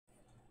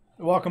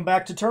Welcome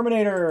back to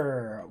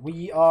Terminator.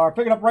 We are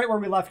picking up right where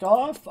we left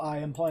off. I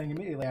am playing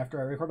immediately after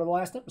I recorded the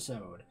last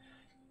episode.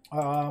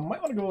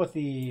 Might want to go with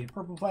the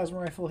purple plasma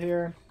rifle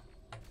here.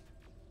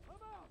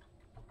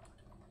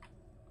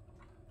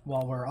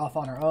 While we're off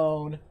on our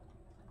own.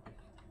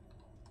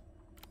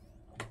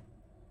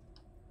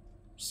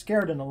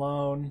 Scared and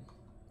alone.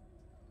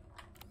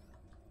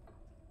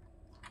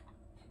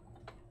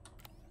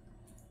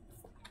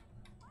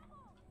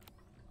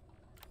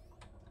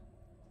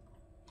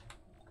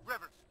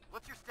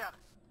 What's your status?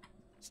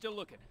 Still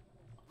looking.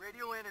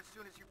 Radio in as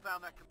soon as you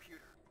found that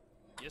computer.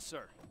 Yes,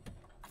 sir.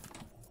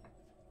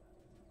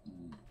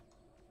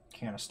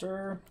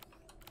 Canister.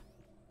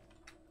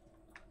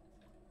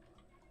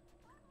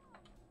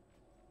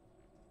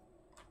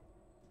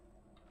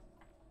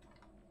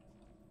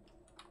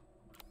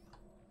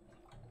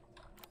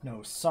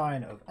 No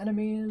sign of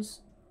enemies.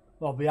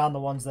 Well, beyond the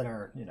ones that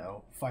are, you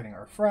know, fighting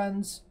our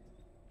friends.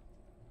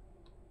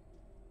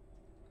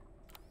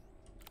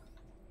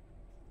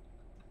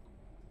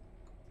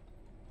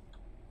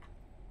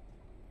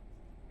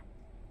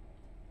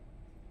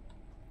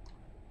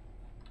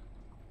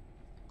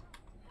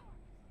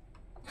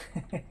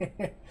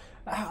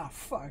 Ah,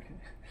 fuck.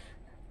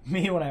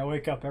 Me when I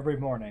wake up every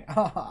morning.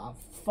 Ah,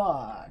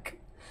 fuck.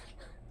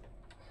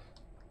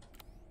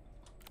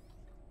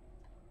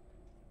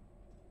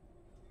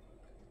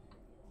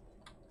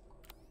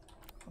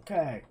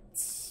 Okay,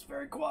 it's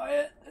very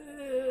quiet.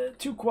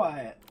 Too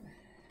quiet.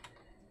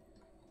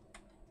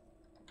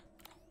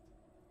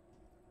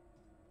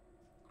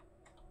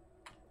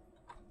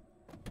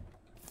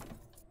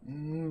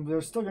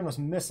 They're still giving us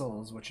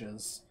missiles, which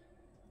is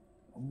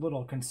a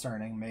little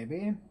concerning,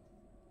 maybe.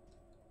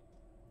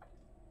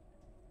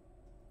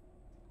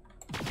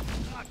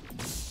 Ah,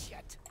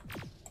 shit.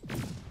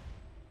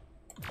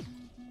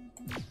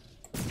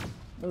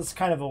 This is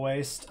kind of a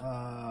waste.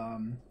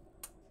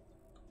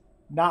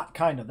 Not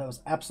kind of. That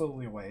was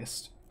absolutely a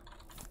waste.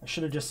 I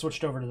should have just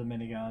switched over to the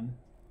minigun.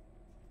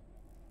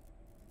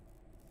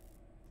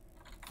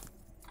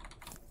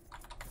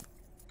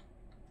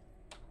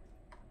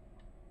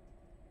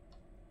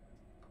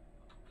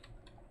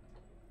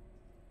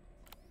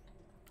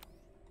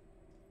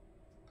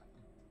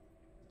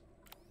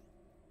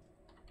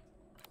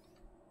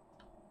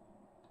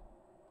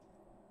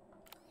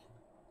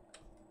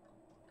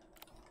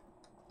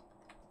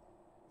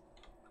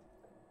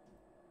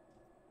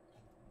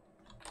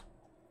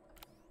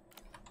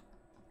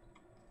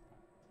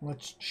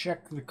 Let's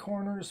check the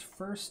corners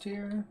first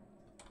here.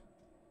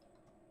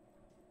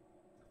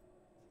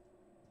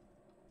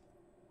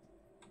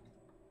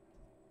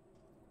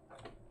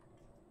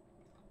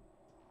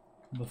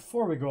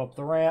 Before we go up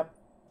the ramp,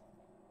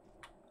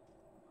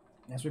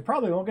 as we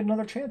probably won't get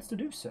another chance to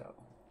do so.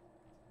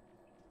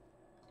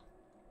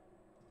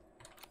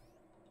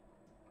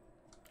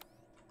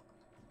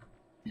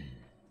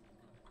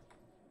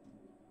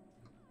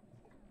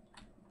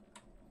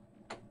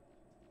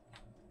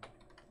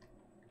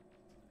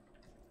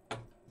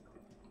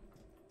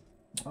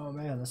 Oh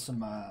man, there's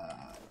some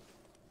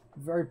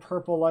very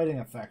purple lighting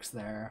effects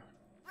there.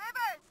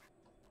 Rivers!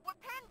 We're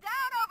pinned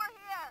down over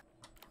here!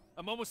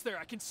 I'm almost there.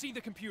 I can see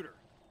the computer.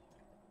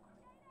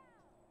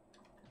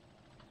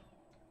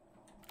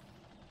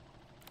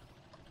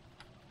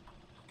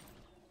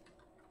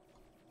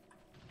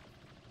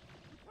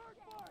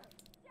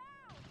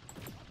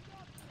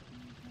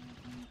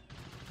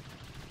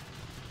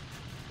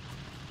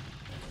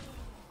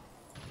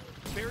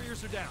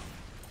 Barriers are down.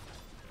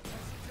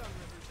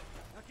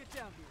 Now get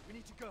down here. We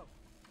need to go.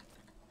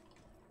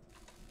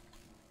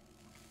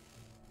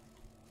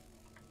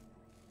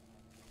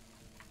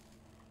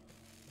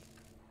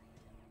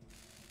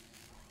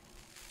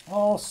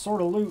 All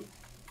sort of loot.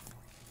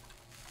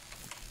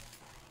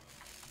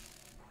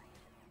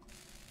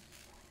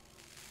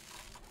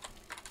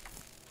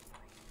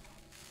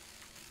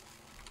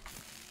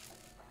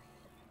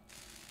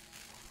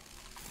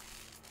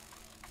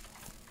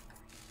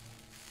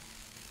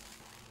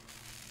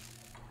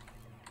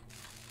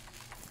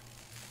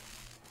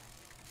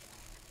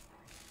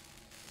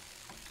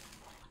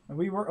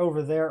 We were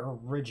over there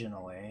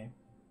originally.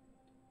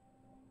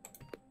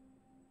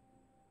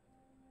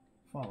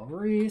 Follow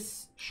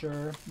Reese.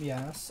 Sure.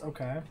 Yes.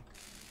 Okay.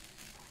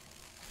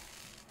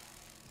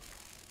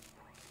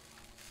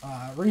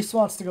 Reese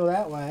wants to go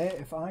that way.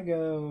 If I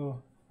go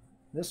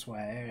this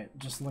way, it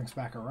just links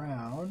back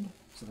around.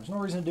 So there's no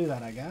reason to do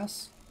that, I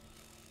guess.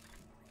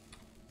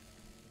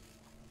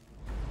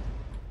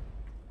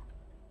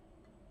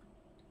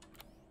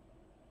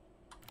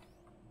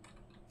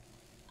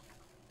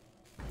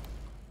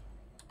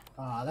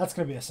 That's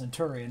going to be a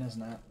Centurion,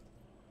 isn't it?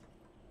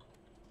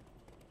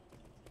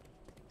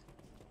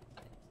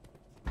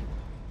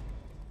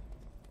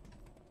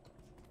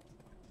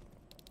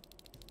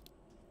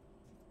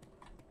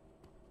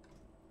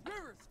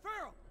 Rivers,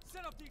 Farrell,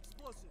 set up the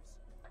explosives.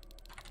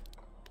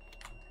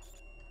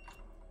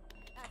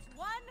 That's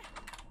one.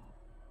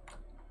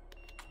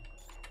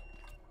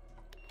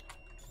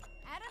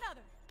 And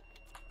another.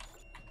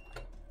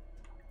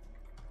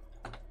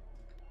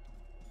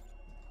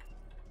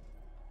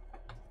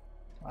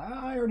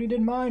 I already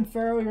did mine,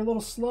 Pharaoh. You're a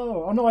little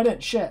slow. Oh, no, I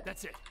didn't. Shit.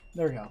 That's it.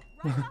 There we go.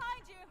 Right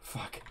behind you.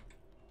 Fuck.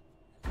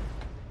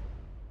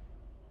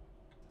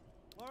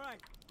 All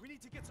right, we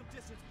need to get some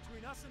distance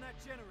between us and that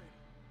generator.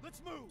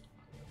 Let's move.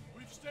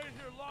 We've stayed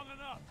here long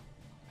enough.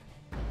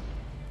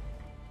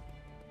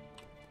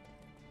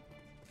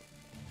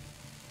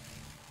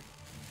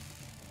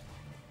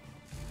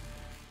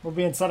 We're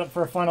being set up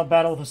for a final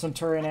battle with the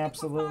Centurion, I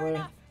think we're far absolutely.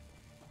 enough.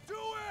 Do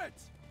it!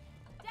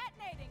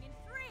 Detonating in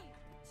 3,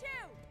 2,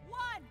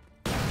 1.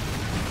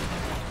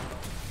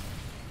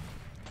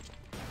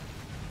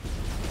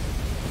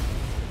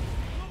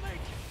 We'll make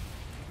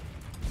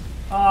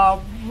it.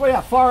 Well,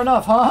 yeah, far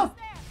enough, huh?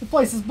 The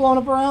place is blown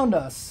up around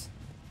us.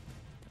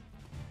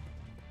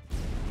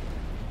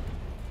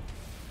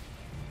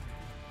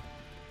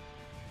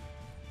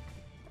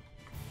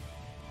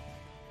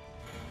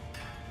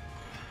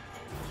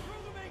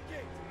 Through the main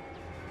gate.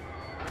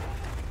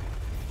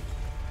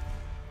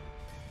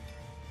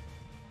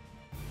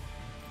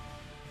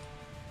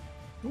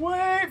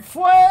 Wait,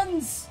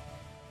 friends!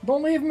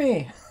 Don't leave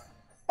me.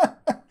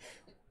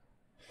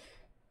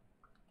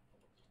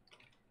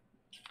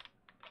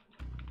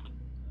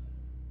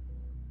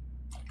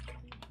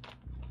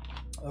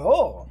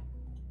 Oh.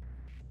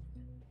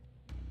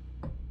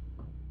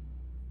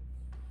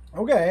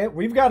 Okay,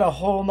 we've got a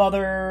whole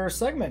nother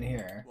segment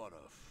here. What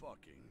a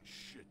fucking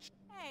shit.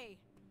 Hey,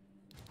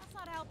 that's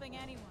not helping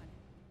anyone.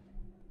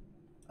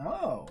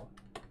 Oh.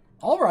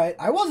 Alright,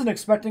 I wasn't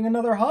expecting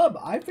another hub.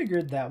 I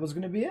figured that was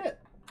going to be it.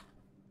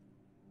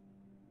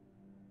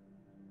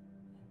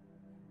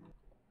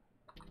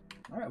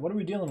 Alright, what are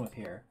we dealing with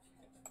here?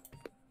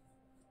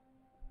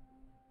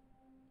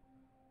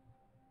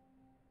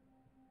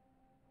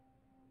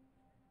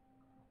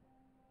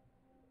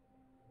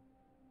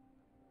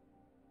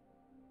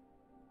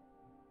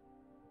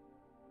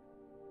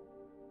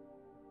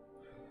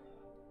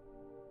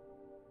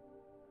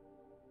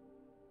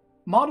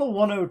 Model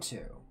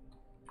 102.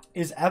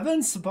 Is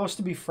Evans supposed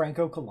to be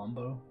Franco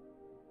Colombo?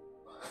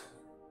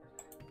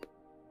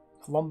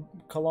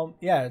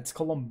 Yeah, it's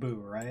Colombo,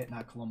 right?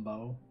 Not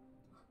Colombo.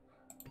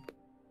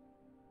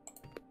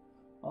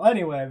 Well,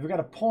 anyway, we've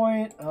got a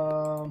point.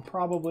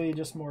 Probably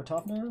just more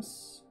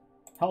toughness.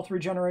 Health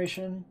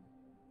regeneration.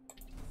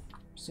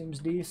 Seems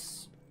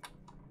decent.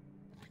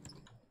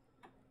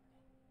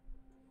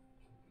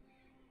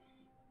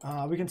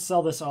 We can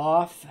sell this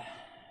off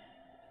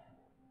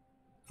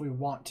if we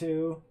want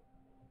to.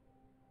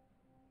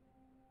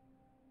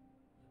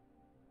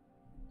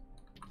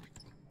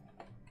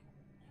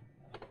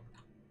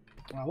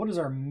 What is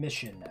our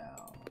mission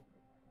now?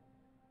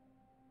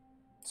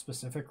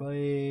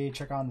 Specifically,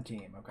 check on the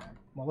team. Okay.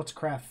 Well, let's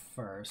craft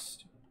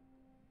first.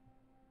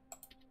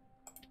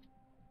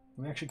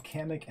 We actually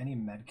can't make any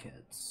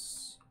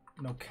medkits.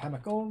 No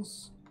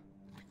chemicals.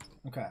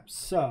 Okay,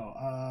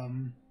 so,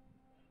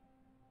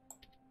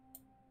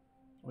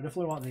 we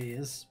definitely want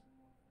these.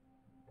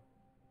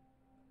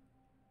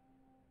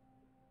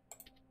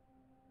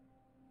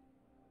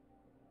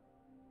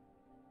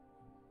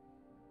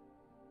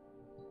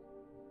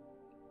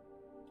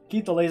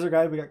 Keep the laser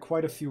guide. We got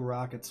quite a few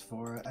rockets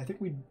for it. I think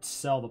we'd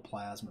sell the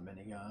plasma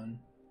minigun.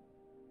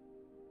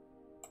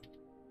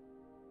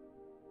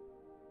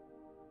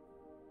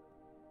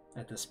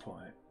 At this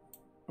point.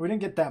 We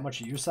didn't get that much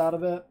use out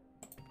of it,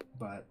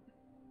 but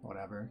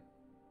whatever.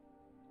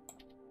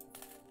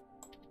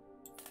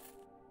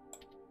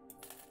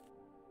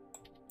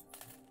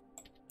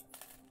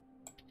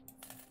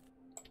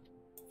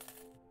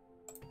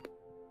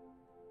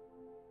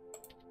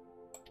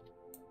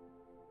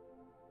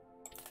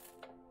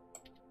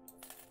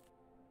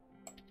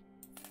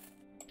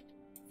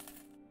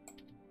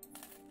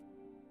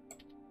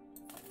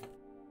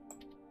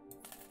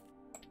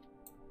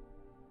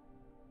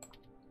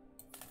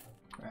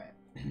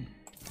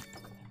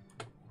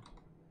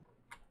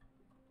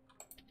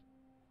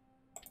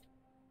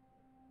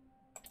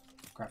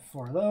 Craft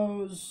 4 of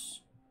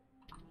those.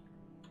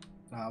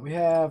 We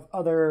have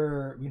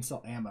other... We can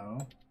sell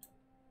ammo.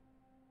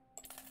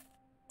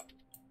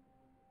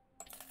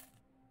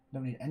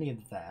 Don't need any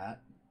of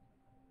that.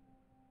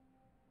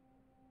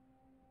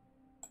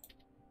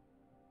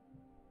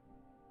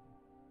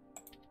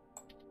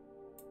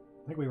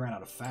 I think we ran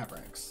out of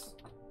fabrics.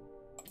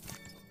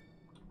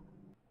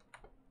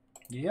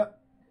 Yep.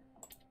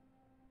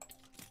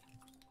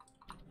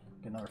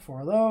 Get another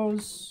 4 of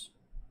those.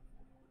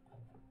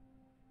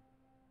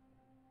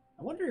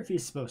 I wonder if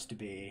he's supposed to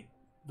be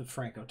the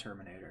Franco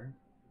Terminator.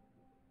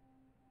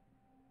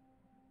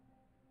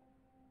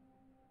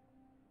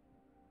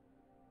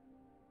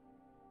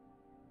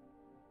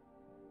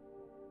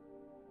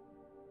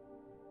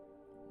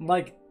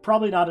 Like,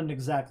 probably not an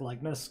exact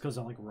likeness because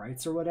of, like,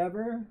 rights or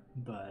whatever,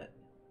 but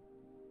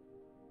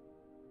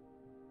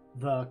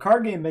the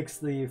card game makes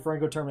the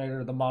Franco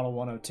Terminator the Model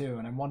 102,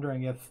 and I'm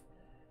wondering if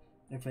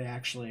they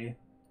actually,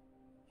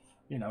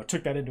 you know,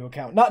 took that into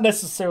account. Not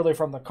necessarily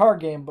from the card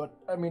game, but,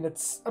 I mean,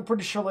 I'm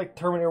pretty sure, like,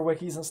 Terminator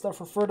wikis and stuff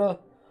refer to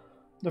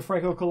the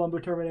Franco Colombo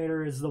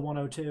Terminator as the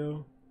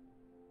 102.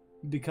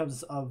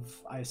 because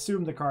of, I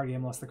assume, the card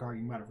game, unless the card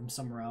game got it from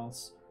somewhere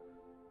else.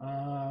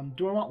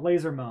 Do I want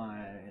laser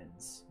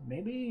mines?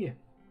 Maybe.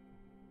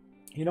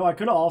 You know, I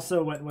could have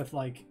also went with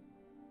like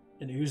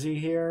an Uzi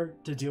here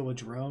to deal with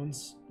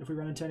drones if we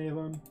run into any of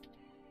them.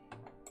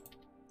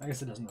 I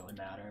guess it doesn't really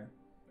matter.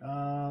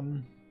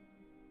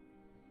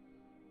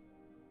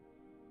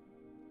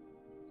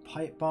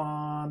 Pipe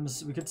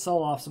bombs. We could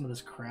sell off some of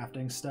this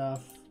crafting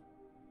stuff.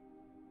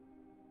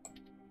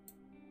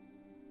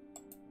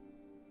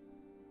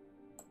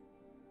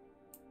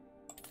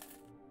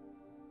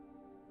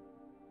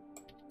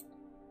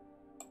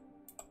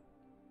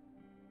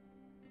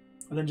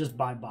 And then just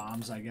buy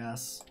bombs, I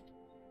guess.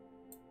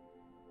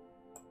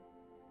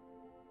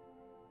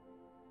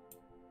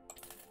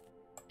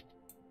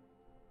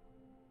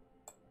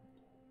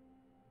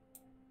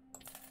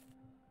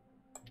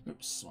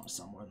 Oops, want to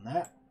sell more than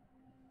that.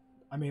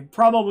 I mean,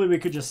 probably we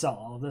could just sell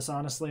all of this,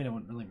 honestly, and it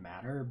wouldn't really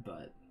matter,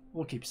 but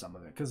we'll keep some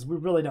of it, because we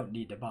really don't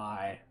need to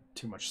buy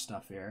too much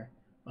stuff here.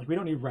 Like, we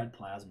don't need red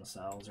plasma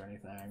cells or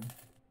anything.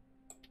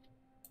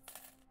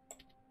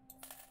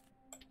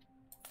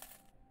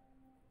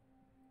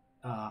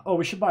 Oh,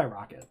 we should buy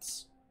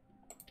rockets.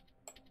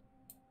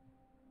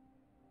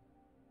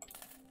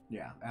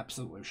 Yeah,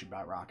 absolutely we should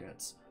buy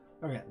rockets.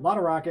 Okay, a lot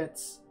of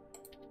rockets.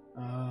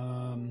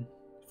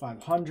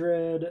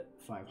 500,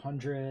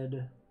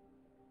 500.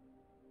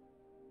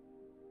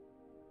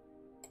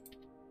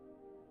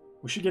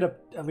 We should get up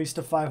at least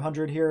to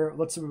 500 here.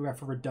 Let's see what we got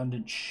for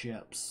redundant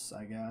ships,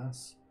 I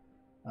guess.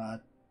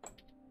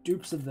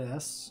 Dupes of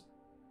this.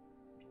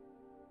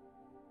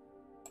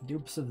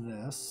 Dupes of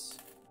this.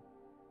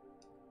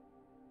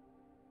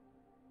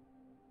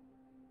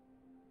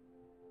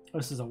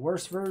 This is a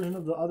worse version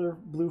of the other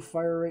blue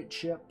fire rate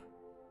ship.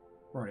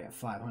 We're already at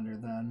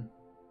 500 then.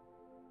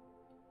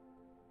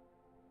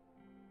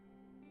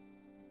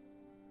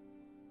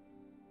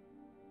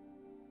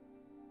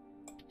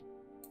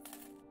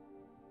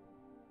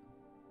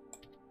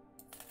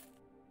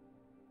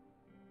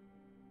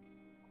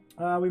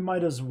 We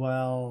might as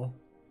well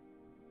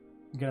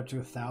get up to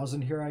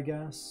 1,000 here, I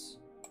guess.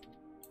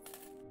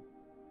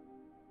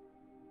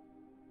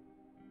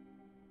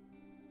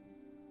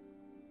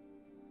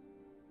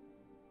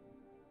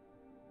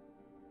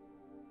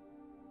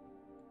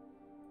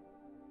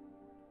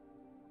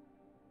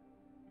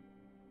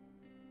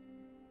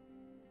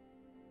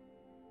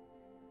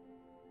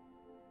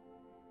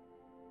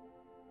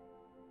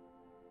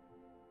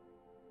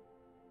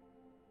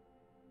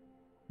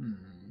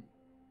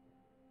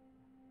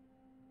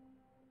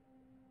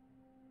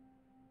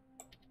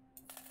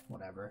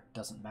 Whatever,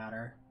 doesn't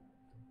matter.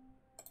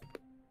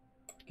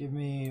 Give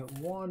me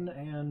 1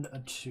 and a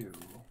 2.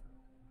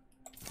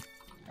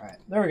 Alright,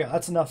 there we go.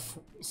 That's enough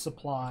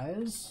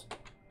supplies.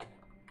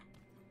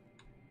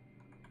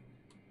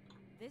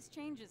 This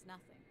changes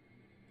nothing,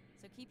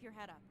 so keep your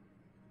head up.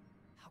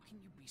 How can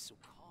you be so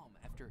calm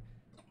after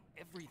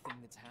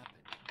everything that's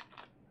happened?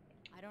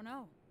 I don't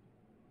know.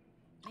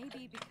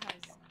 Maybe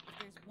because if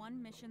there's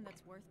one mission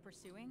that's worth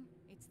pursuing,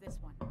 it's this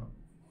one.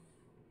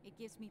 It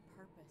gives me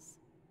purpose.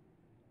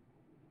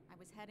 I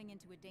was heading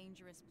into a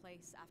dangerous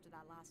place after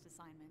that last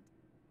assignment.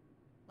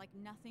 Like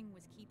nothing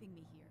was keeping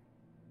me here.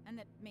 And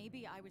that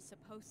maybe I was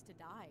supposed to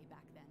die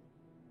back then.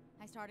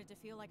 I started to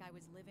feel like I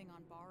was living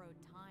on borrowed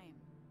time.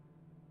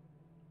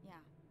 Yeah,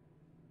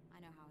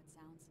 I know how it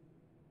sounds.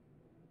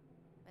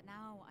 But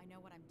now I know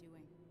what I'm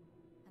doing.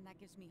 And that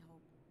gives me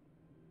hope.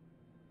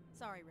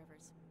 Sorry,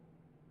 Rivers.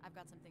 I've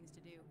got some things to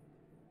do.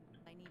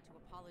 I need to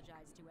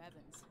apologize to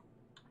Evans.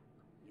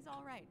 He's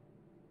all right.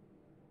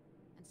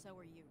 And so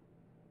are you.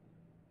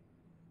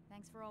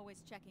 Thanks for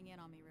always checking in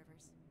on me,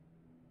 Rivers.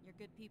 You're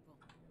good people.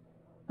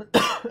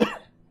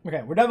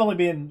 Okay, we're definitely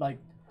being, like,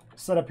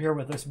 set up here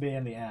with this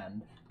being the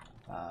end.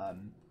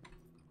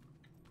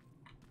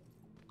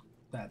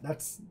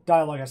 That's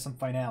dialogue has some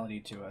finality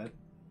to it.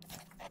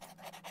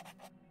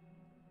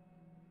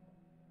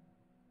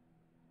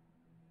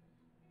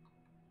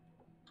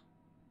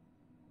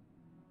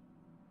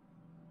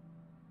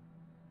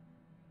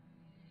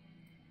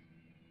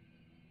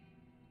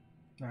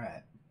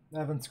 Alright.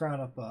 Evan's ground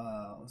up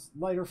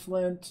lighter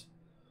flint.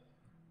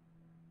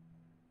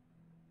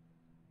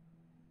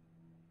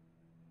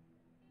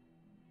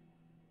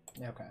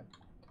 Okay.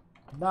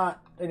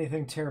 Not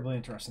anything terribly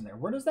interesting there.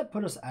 Where does that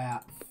put us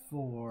at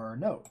for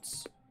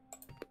notes?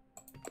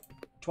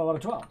 12 out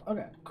of 12.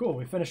 Okay, cool.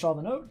 We finished all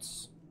the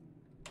notes.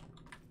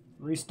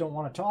 Reese don't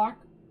want to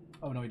talk.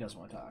 Oh, no, he does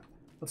want to talk.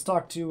 Let's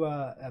talk to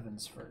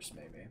Evans first,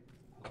 maybe.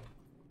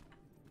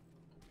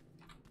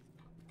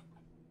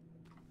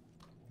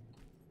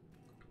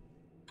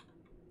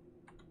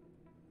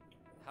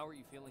 How are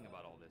you feeling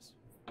about all this?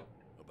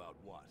 About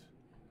what?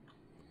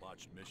 The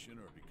botched mission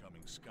or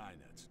becoming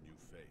Skynet's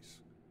new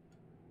face?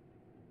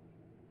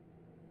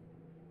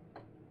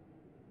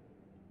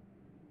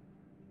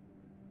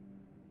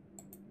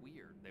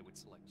 Weird they would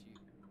select you.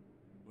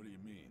 What do you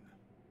mean?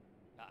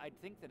 I'd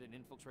think that an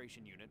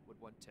infiltration unit would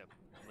want to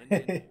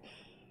blend in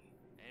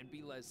and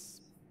be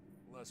less...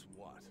 Less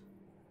what?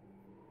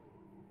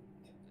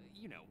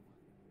 you know,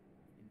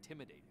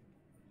 intimidating.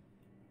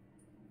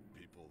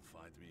 People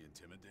find me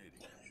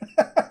intimidating.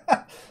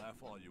 Laugh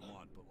all you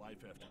want, but life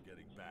after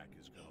getting back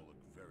is gonna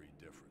look very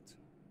different.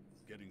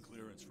 Getting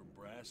clearance from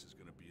brass is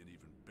gonna be an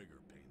even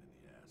bigger pain in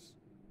the ass.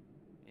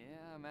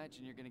 Yeah, I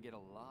imagine you're gonna get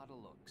a lot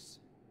of looks.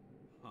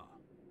 Huh.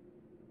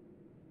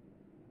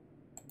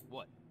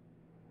 What?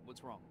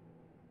 What's wrong?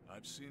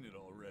 I've seen it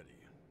already.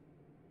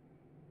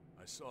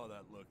 I saw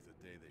that look the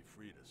day they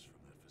freed us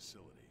from that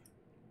facility.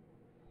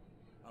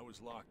 I was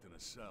locked in a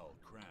cell,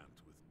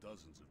 cramped with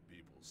dozens of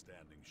people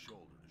standing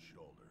shoulder to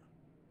shoulder.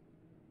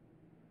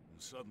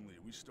 And suddenly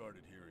we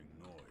started hearing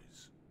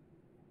noise.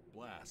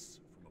 Blasts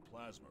from a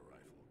plasma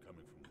rifle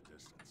coming from the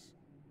distance.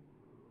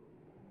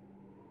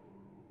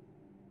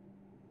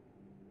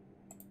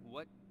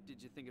 What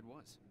did you think it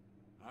was?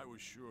 I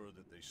was sure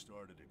that they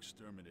started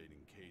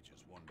exterminating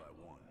cages one by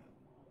one.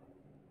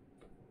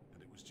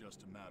 And it was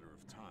just a matter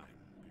of time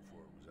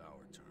before it was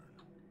our turn.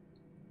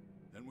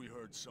 Then we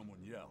heard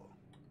someone yell.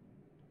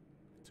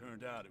 It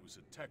turned out it was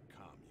a tech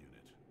comm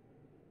unit.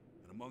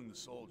 And among the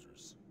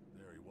soldiers,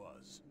 there he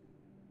was.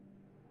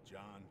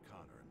 John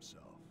Connor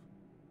himself.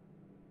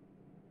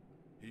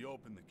 He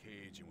opened the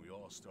cage and we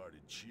all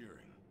started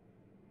cheering.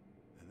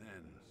 And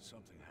then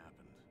something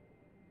happened.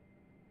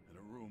 In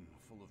a room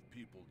full of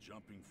people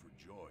jumping for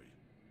joy,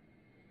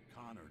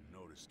 Connor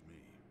noticed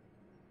me.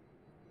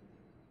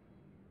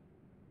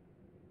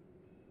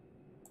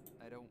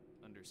 I don't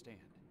understand.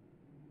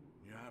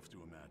 You have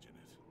to imagine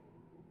it.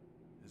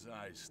 His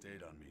eyes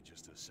stayed on me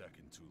just a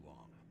second too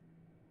long.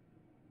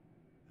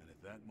 And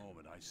at that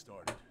moment, I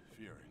started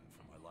fearing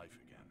for my life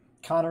again.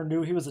 Connor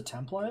knew he was a It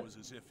template? was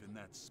as if in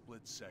that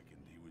split second,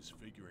 he was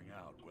figuring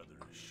out whether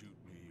to shoot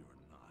me or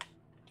not.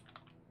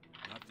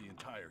 Not the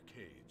entire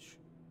cage,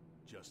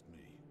 just me.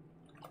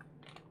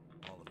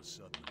 All of a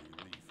sudden, the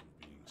relief of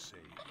being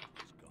saved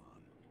was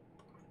gone.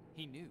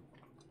 He knew.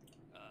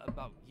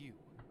 About you.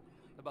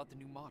 About the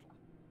new model.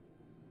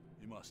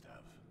 He must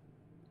have.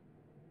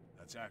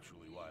 That's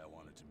actually why I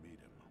wanted to meet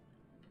him.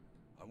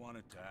 I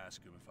wanted to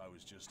ask him if I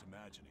was just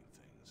imagining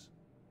things.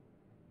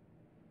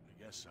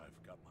 I guess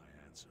I've got my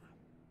answer.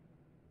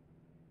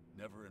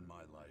 Never in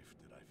my life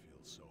did I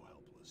feel so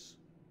helpless.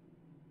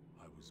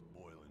 I was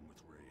boiling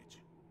with rage.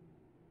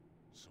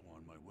 So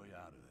on my way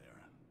out of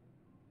there...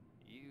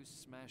 You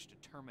smashed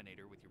a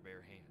Terminator with your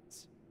bare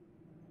hands.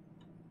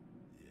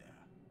 Yeah.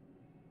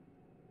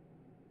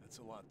 That's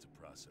a lot to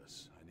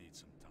process. I need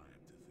some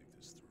time to think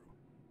this through.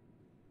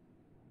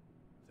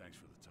 Thanks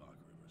for the talk,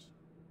 Rivers.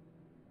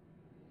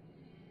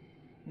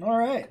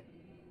 Alright.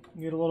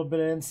 Get a little bit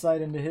of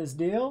insight into his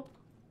deal.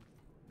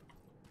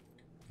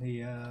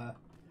 The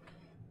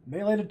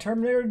meleeed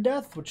Terminator to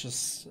death, which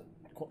is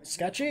quite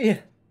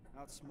sketchy.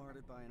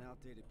 Outsmarted by an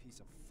outdated piece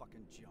of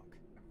fucking junk.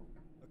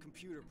 A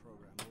computer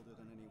program older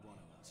than any one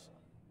of us.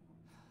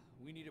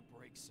 We need a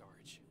break,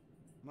 Sarge.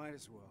 Might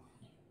as well.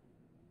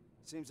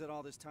 Seems that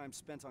all this time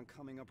spent on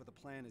coming up with a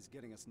plan is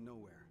getting us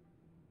nowhere.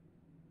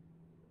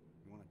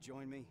 You want to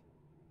join me?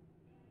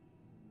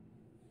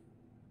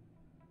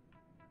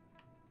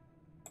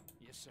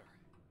 Yes, sir.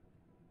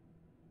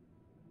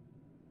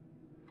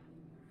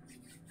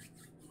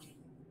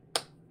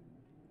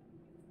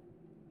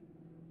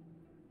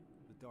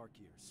 The Dark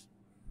Years.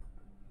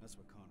 That's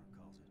what Connor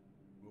calls it.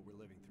 What we're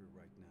living through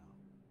right now.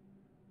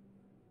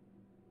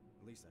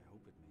 At least I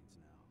hope it means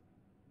now.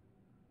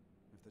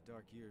 If the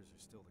Dark Years are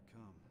still to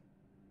come.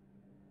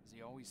 Does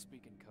he always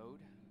speak in code?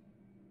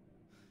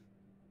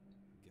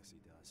 Guess he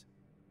does.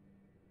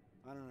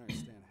 I don't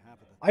understand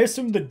half of the... I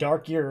assumed the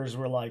Dark Years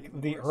were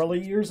like the early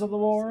years of the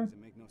war.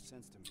 That make no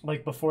sense to me.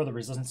 Like before the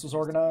Resistance was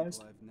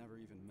organized. I've never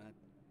even met.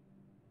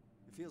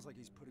 It feels like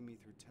he's putting me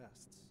through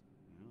tests,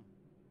 you know?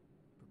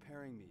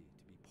 Preparing me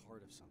to be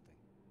part of something.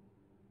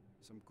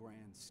 Some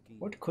grand scheme.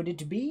 What could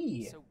it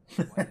be? So,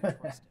 why do you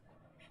trust him?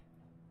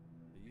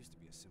 There used to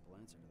be a simple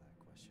answer to that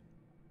question.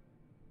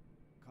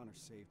 Connor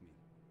saved me.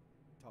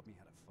 Taught me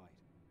how to fight.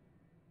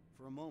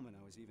 For a moment,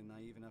 I was even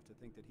naive enough to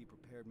think that he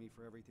prepared me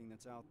for everything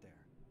that's out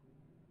there.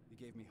 He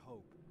gave me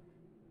hope.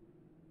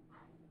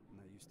 And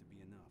that used to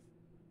be enough.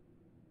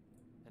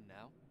 And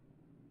now?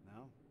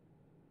 Now?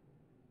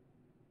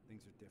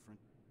 Things are different.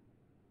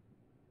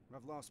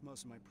 I've lost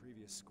most of my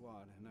previous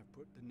squad, and I've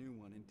put the new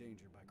one in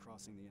danger by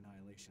crossing the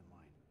Annihilation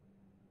Line.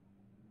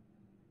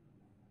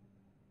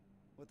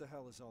 What the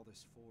hell is all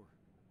this for?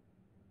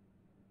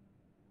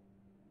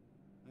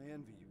 I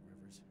envy you,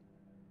 Rivers.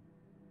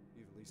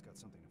 You've at least got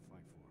something to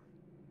fight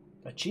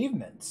for.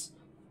 Achievements.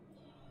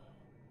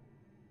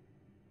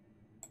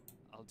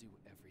 I'll do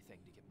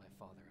everything to get my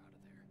father out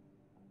of there.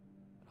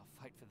 And I'll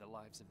fight for the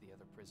lives of the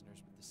other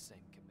prisoners with the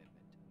same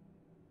commitment.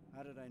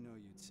 How did I know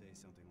you'd say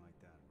something like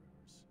that,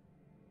 Rivers?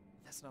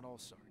 That's not all,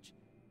 Sarge.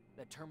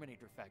 That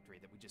Terminator factory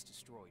that we just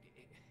destroyed,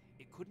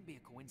 it couldn't be a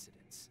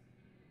coincidence.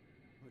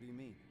 What do you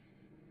mean?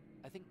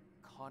 I think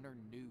Connor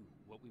knew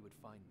what we would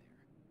find there.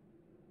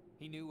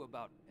 He knew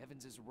about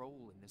Evans's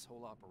role in this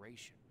whole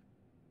operation.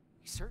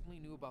 He certainly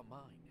knew about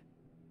mine.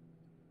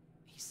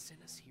 He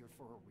sent us here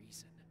for a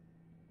reason.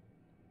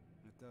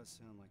 It does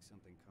sound like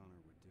something Connor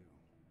would do.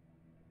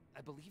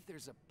 I believe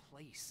there's a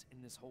place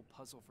in this whole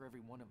puzzle for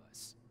every one of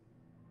us.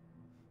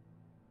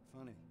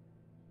 Funny.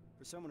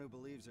 For someone who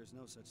believes there's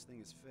no such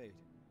thing as fate,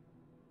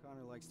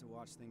 Connor likes to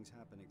watch things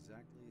happen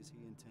exactly as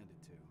he intended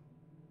to.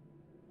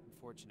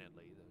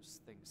 Unfortunately,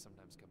 those things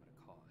sometimes come at a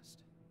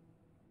cost.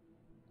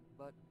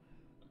 But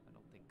I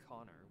don't think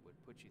Connor would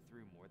put you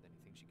through more than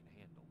he thinks you can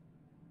handle.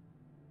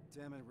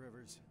 Damn it,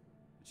 Rivers.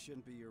 It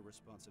shouldn't be your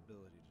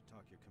responsibility to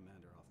talk your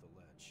commander off the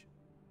ledge.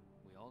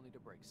 We all need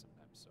a break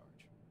sometimes,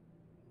 Sarge.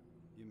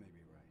 You may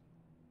be right.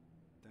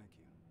 Thank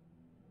you.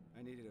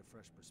 I needed a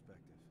fresh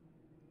perspective.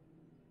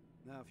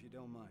 Now, if you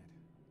don't mind,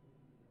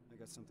 I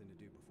got something to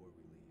do before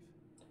we leave.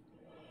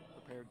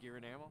 Prepare gear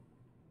and ammo?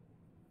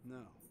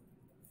 No.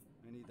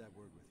 I need that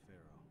word with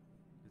Pharaoh.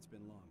 It's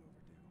been long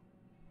overdue.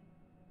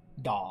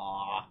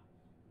 Daw.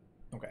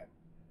 Okay.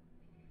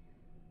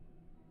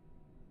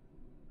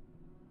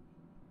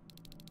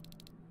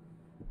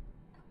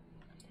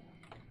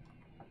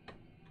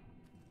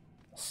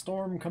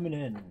 Storm coming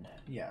in.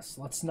 Yes,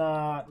 let's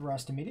not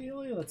rest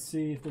immediately. Let's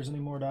see if there's any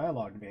more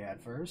dialogue to be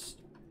had first.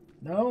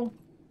 No?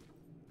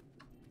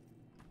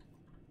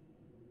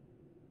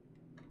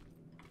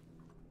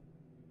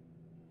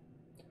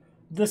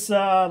 This,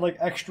 like,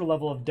 extra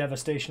level of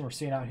devastation we're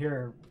seeing out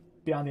here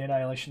beyond the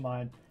Annihilation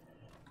Line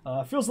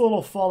feels a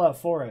little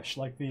Fallout 4-ish,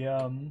 like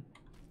the,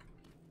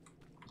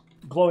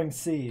 glowing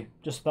sea,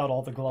 just about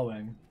all the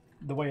glowing.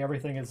 The way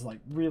everything is, like,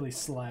 really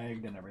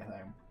slagged and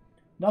everything.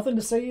 Nothing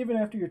to say even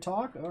after your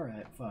talk?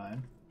 Alright,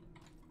 fine.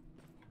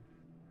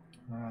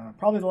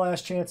 Probably the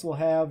last chance we'll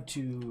have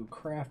to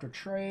craft or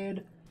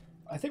trade.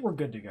 I think we're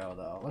good to go,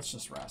 though. Let's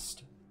just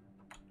rest.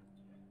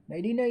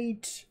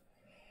 Nighty-night.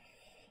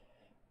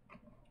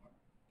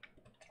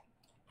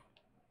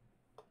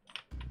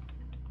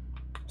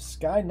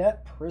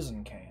 Skynet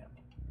prison camp.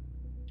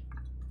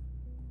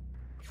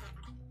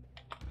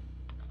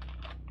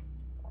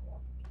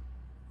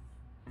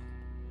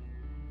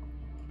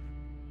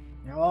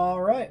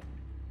 All right.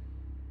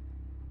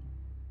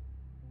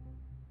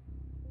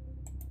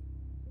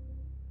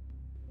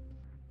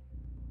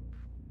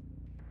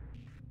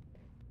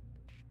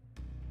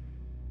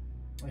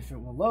 If it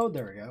will load,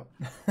 there we go.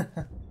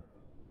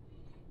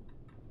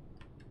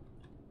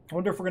 I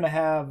wonder if we're going to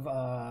have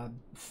a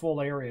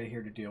full area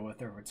here to deal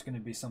with, or if it's going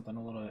to be something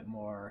a little bit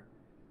more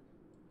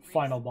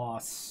final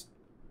boss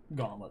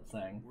gauntlet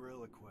thing. We're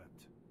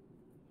ill-equipped.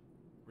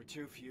 We're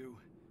too few,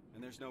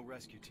 and there's no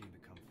rescue team to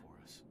come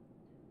for us.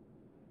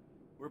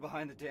 We're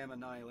behind the damn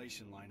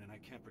Annihilation Line, and I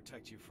can't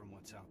protect you from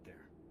what's out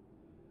there.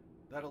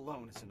 That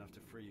alone is enough to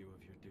free you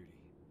of your duty.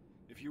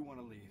 If you want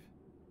to leave,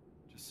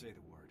 just say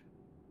the word.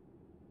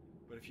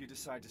 But if you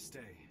decide to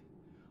stay,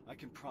 I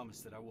can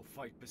promise that I will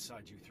fight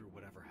beside you through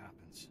whatever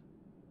happens.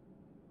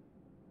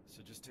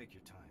 So just take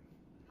your time.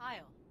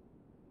 Kyle.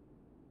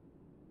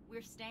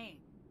 We're staying.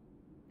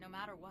 No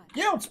matter what.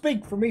 You don't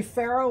speak for me,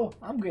 Pharaoh.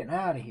 I'm getting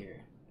out of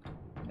here.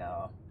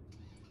 No.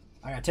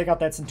 I gotta take out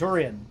that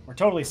Centurion. We're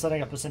totally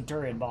setting up a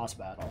Centurion boss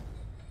battle.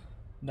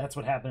 That's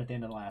what happened at the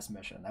end of the last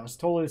mission. That was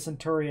totally the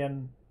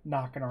Centurion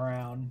knocking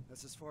around.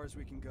 That's as far as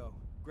we can go.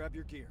 Grab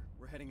your gear.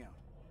 We're heading out.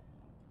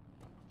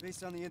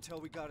 Based on the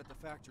intel we got at the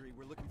factory,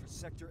 we're looking for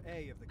Sector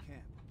A of the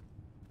camp.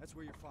 That's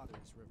where your father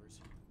is,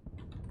 Rivers.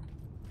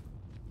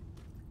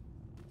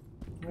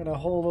 Got a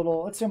whole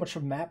little... Let's see how much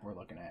of a map we're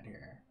looking at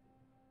here.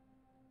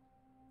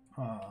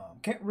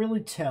 Can't really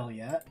tell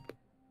yet.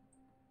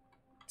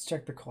 Let's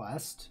check the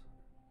quest.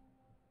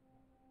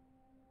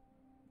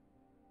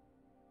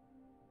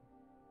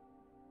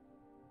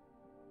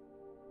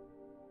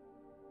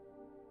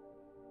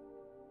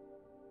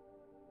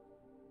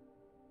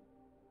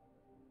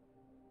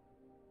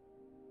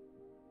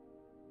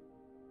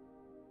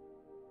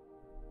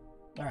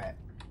 All right.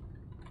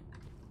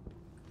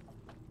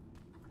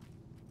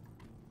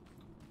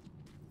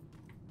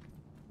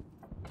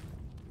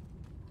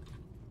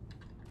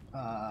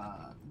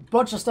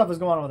 Bunch of stuff is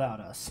going on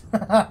without us.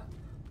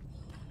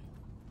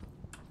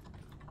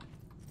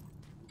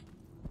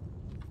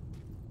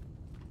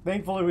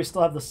 Thankfully, we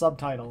still have the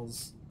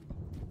subtitles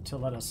to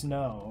let us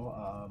know.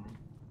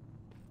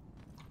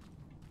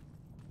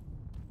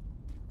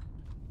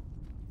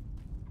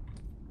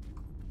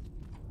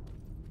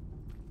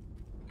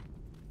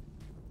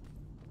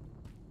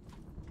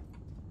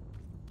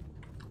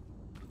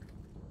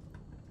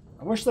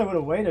 I wish they would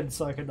have waited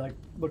so I could, like,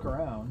 look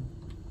around.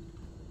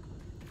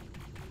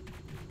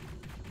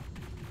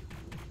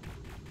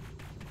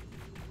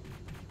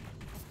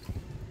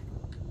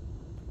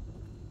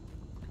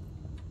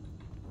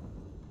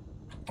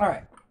 All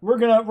right, we're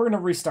gonna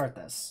restart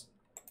this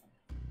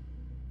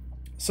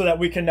so that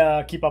we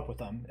can keep up with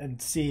them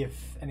and see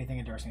if anything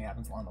interesting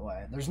happens along the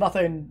way. There's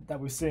nothing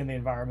that we see in the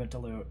environment to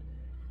loot,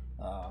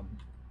 so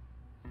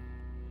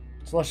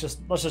let's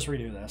just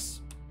redo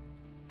this.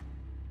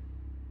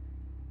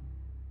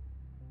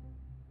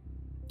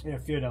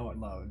 If you know it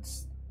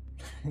loads.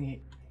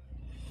 Any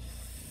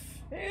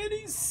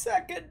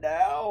second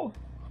now.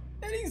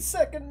 Any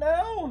second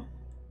now.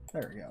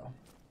 There we go.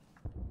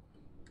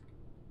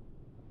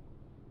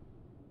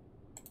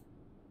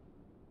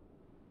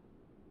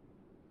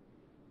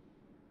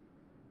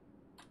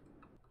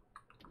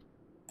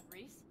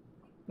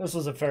 This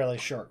was a fairly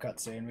short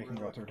cutscene. We can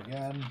go through it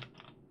again.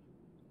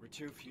 We're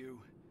too few,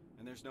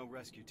 and there's no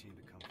rescue team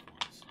to come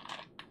for us.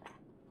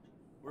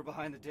 We're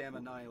behind the damn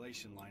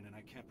Annihilation Line, and I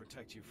can't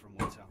protect you from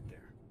what's out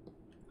there.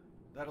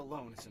 That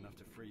alone is enough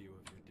to free you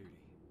of your duty.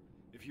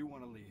 If you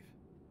want to leave,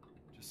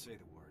 just say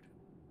the word.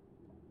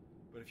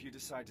 But if you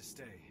decide to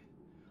stay,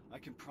 I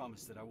can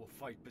promise that I will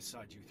fight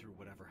beside you through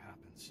whatever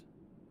happens.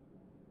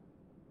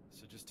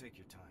 So just take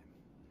your time.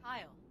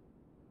 Kyle.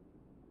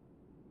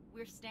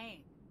 We're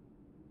staying.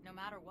 No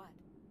matter what.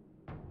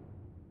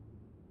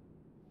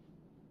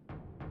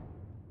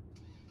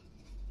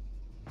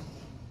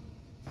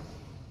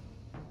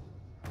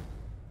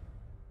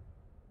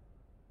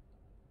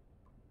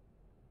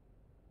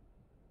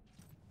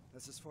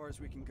 That's as far as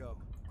we can go.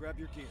 Grab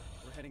your gear.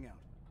 We're heading out.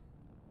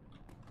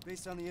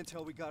 Based on the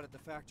intel we got at the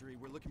factory,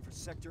 we're looking for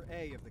Sector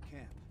A of the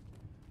camp.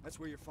 That's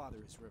where your father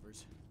is,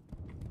 Rivers.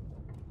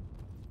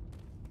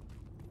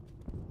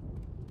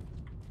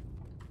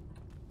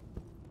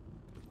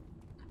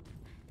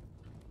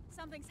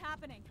 Something's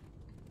happening.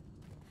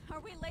 Are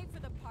we late for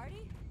the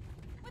party?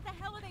 What the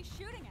hell are they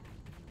shooting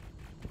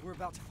at? We're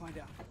about to find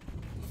out.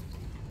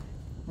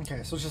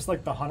 Okay, so it's just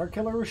like the hunter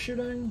killer was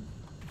shooting?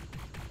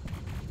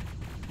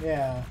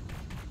 Yeah.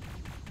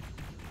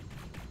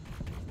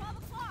 12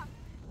 o'clock!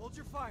 Hold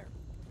your fire.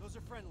 Those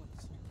are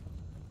friendlies.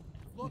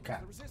 Look, Okay.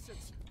 the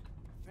resistance.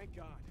 Thank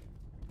God.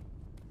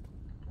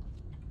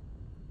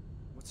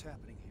 What's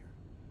happening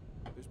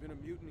here? There's been a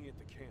mutiny at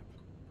the camp.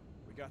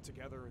 We got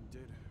together and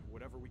did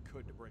whatever we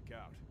could to break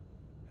out.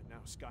 And now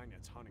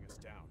Skynet's hunting us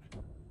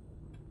down.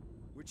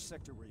 Which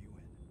sector were you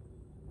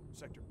in?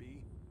 Sector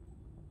B?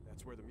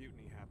 That's where the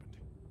mutiny happened.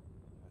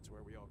 That's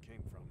where we all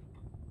came from.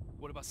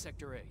 What about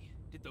Sector A?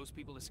 Did those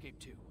people escape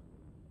too?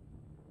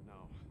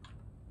 No.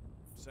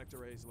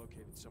 Sector A is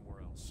located somewhere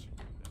else.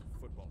 That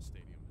football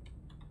stadium.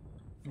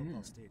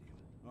 Football stadium.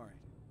 All right.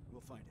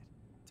 We'll find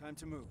it. Time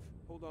to move.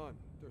 Hold on.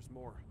 There's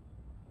more.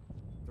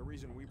 The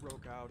reason we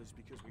broke out is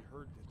because we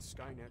heard that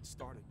Skynet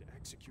started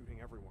executing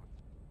everyone.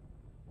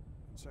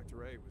 And Sector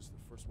A was the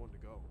first one to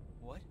go.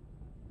 What?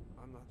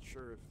 I'm not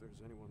sure if there's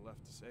anyone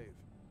left to save.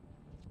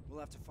 We'll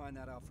have to find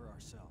that out for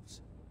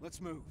ourselves.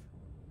 Let's move.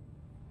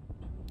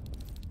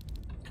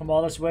 Come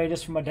all this way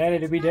just for my daddy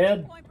to be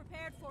dead? Point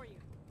prepared for you.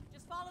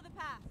 Just follow the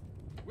path.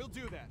 We'll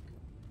do that.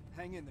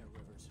 Hang in there,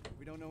 Rivers.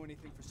 We don't know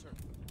anything for certain.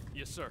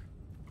 Yes, sir.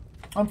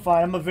 I'm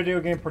fine. I'm a video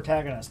game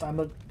protagonist. I'm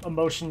an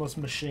emotionless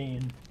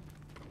machine.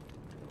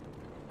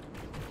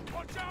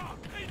 Watch out!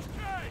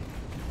 HK!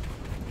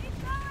 Keep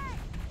going!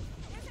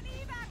 There's an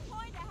evac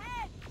point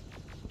ahead!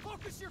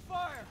 Focus your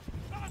fire!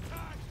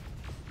 Contact!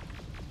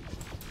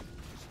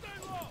 Stay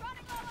low!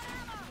 Running low on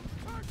ammo!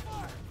 Charge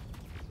fire!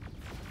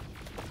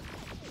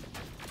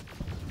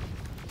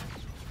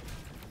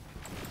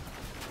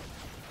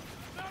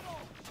 Metal!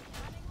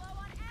 Running low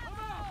on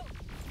ammo!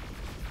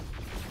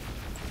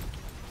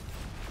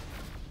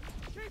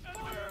 Keep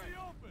fire in the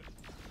open!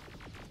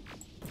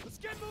 Let's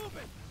get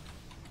moving!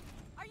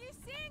 Are you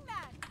seeing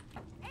that?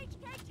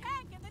 HK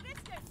tank in the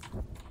distance!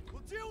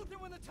 We'll deal with it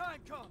when the time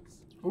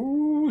comes!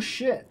 Ooh,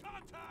 shit.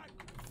 Contact!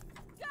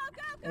 Go,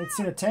 go, go! I ain't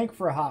seen a tank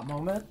for a hot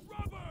moment.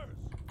 Rubbers!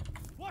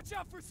 Watch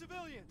out for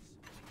civilians!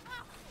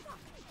 Ah, fuck.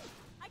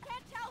 I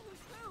can't tell who's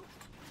who!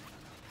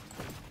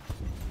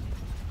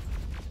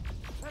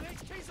 That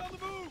HK's on the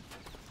move!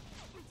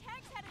 The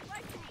tank's headed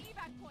right to the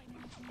evac point.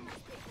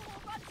 Those people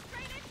will run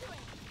straight into it!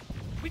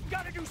 We've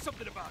got to do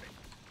something about it.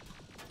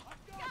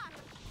 God!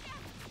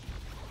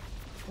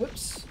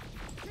 Whoops.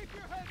 Keep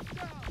your heads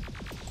down!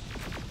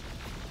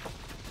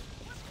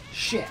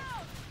 Shit.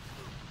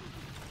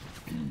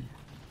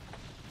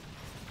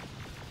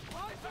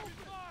 Eyes open!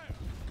 Fire!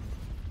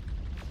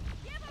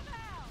 Give him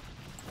hell!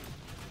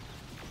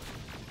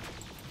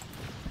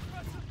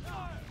 Aggressive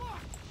fire!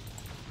 Fuck!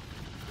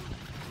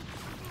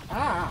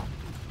 Ah.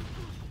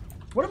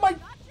 What am I... Watch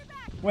your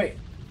back! Wait.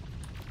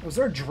 Was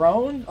there a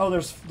drone? Oh,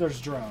 there's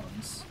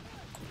drones.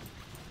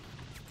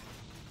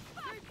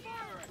 Fuck you!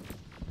 Firing!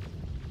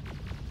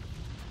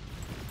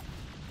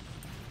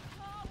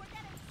 Oh, we're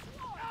getting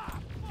swarmed! Ah!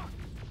 Fuck!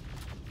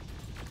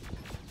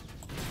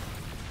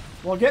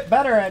 Well, get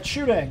better at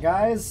shooting,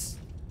 guys.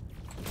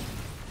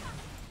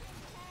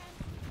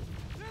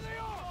 There they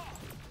are!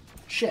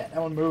 Shit,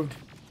 that one moved.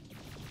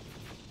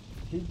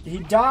 He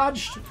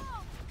dodged.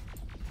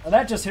 And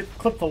that just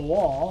clipped the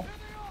wall. There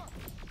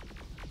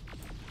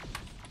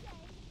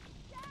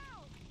they are!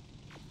 Down!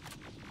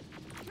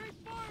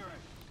 Keep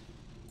firing!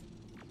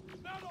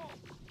 Metal!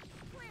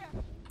 Clear!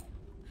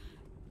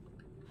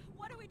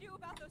 What do we do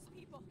about those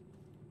people?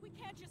 We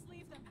can't just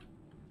leave them.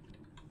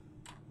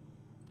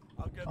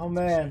 I'll get Oh them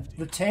to man, safety.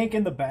 the tank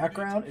in the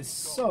background is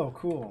so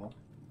cool.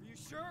 Are you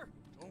sure?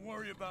 Don't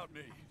worry about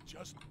me.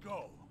 Just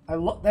go.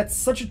 That's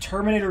such a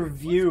Terminator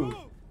view. Move!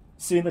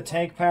 Seeing the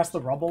tank past the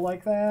rubble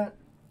like that.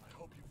 I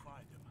hope you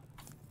find him.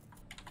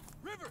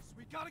 Rivers,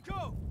 we gotta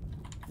go!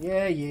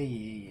 Yeah.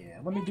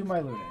 Let me do my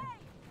looting.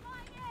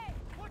 Flying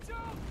in! Watch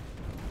out!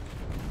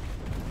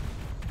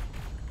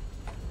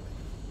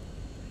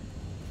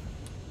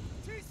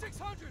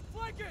 T-600,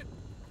 flank it!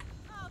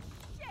 Oh,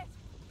 shit!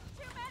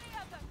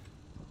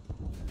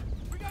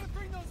 gotta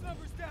bring those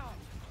numbers down.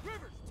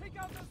 Rivers, take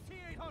out those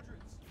T-800s.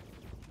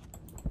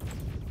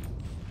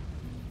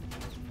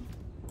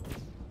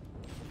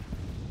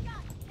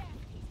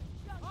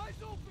 Eyes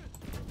open.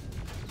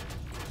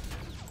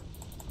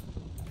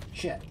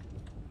 Shit.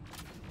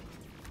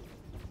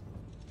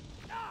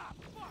 Ah,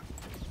 fuck.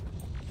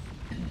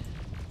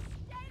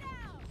 Stay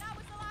down! That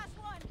was the last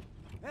one!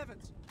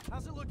 Evans,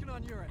 how's it looking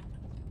on your end?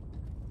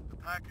 The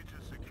package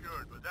is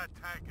secured, but that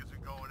tank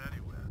isn't going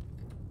anywhere.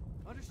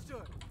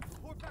 Understood.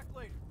 Report back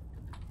later.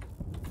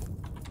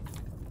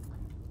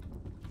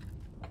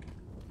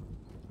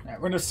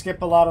 Alright, we're gonna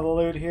skip a lot of the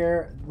loot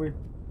here.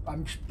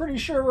 I'm pretty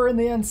sure we're in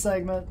the end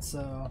segment,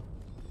 so...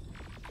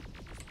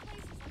 This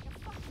place is like a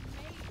fucking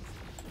maze.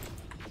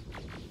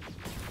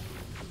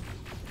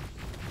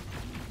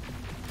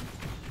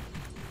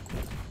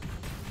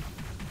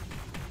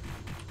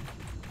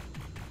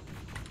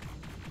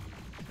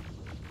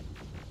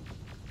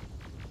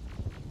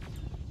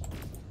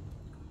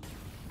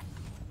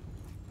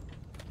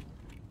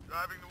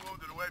 Driving the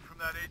wounded away from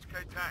that HK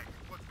tank.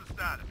 What's the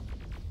status?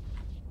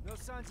 No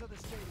signs of the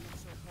stadium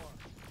so far.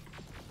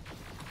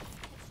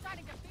 It's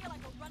starting to feel like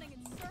we're running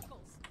in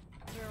circles.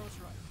 Pharaoh's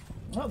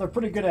right. Well, they're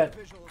pretty good at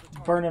Visual of the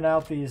target. burning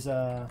out these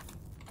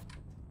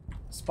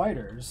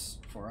spiders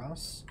for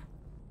us.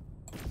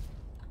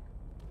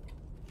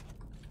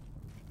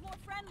 More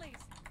friendlies.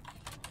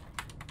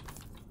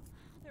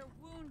 They're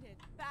wounded,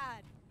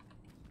 bad.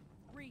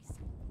 Reese,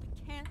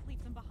 we can't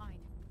leave them behind.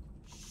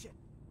 Shit.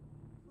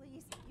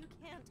 Please, you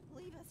can't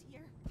leave us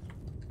here.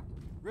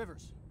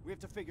 Rivers, we have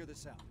to figure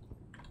this out.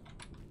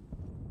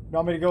 You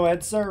want me to go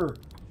ahead, sir?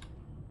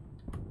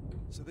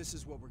 So this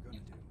is what we're gonna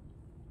do.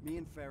 Me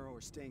and Pharaoh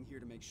are staying here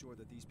to make sure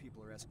that these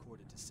people are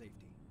escorted to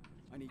safety.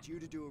 I need you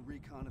to do a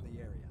recon of the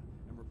area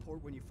and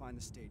report when you find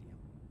the stadium.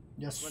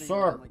 Yes, Running sir.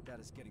 around like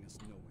that is getting us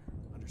nowhere.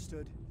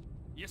 Understood?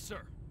 Yes,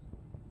 sir.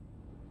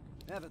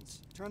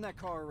 Evans, turn that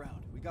car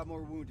around. We got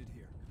more wounded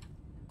here.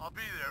 I'll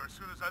be there as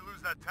soon as I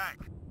lose that tank.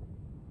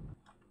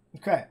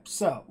 Okay,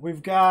 so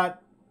we've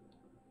got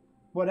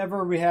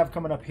whatever we have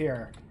coming up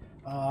here.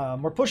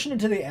 We're pushing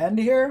into the end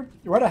here.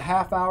 We're at a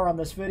half hour on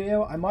this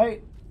video. I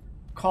might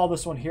call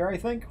this one here, I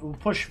think. We'll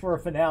push for a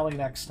finale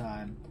next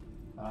time.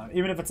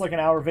 Even if it's like an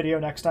hour video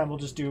next time, we'll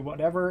just do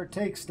whatever it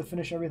takes to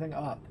finish everything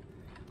up.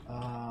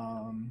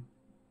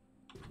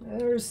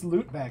 There's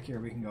loot back here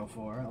we can go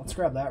for. Let's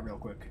grab that real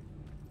quick.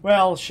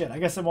 Well, shit, I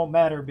guess it won't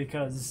matter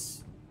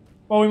because...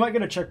 Well, we might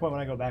get a checkpoint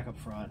when I go back up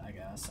front, I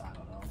guess. I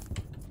don't know.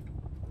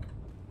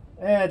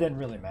 It didn't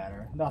really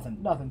matter.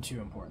 Nothing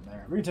too important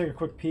there. We're going to take a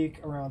quick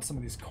peek around some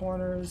of these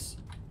corners.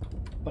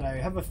 But I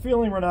have a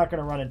feeling we're not going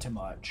to run into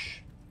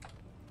much.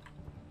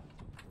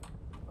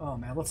 Oh,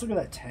 man, let's look at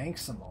that tank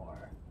some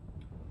more.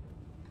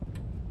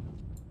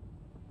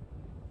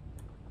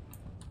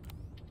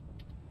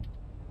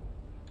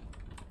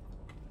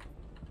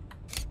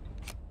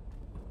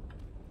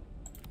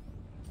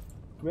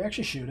 Can we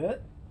actually shoot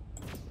it?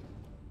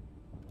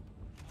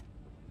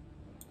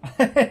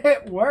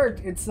 It worked.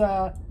 It's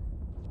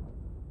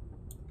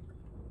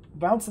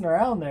bouncing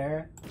around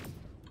there.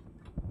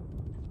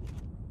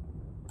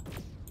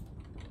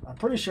 I'm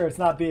pretty sure it's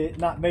not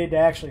made to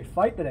actually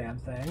fight the damn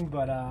thing,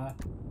 but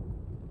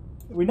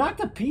we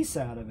knocked a piece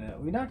out of it.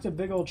 We knocked a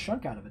big old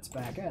chunk out of its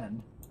back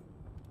end.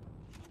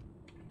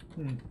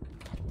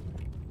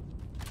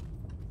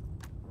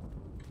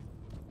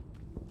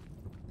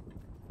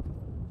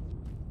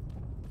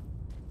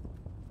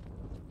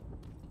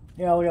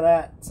 Yeah, look at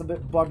that. It's a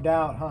bit bugged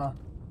out, huh?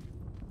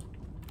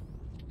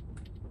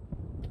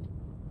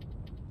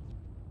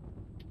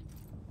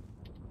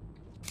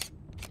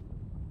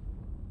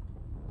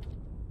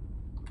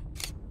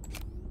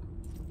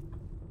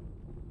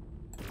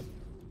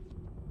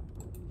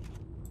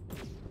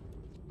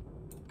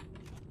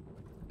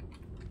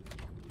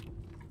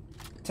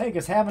 Tank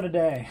is having a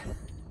day.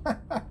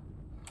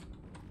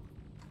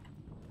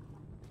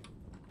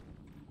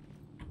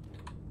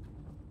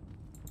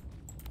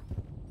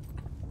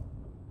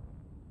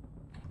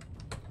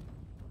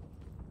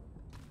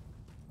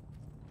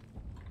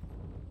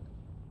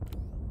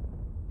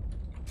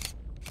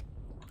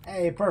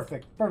 Hey,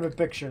 perfect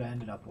picture to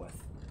end it up with.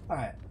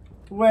 Alright,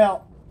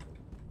 well,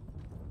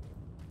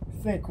 I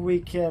think we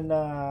can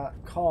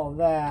call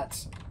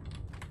that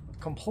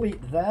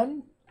complete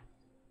then.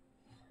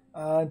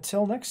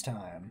 Until next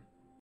time.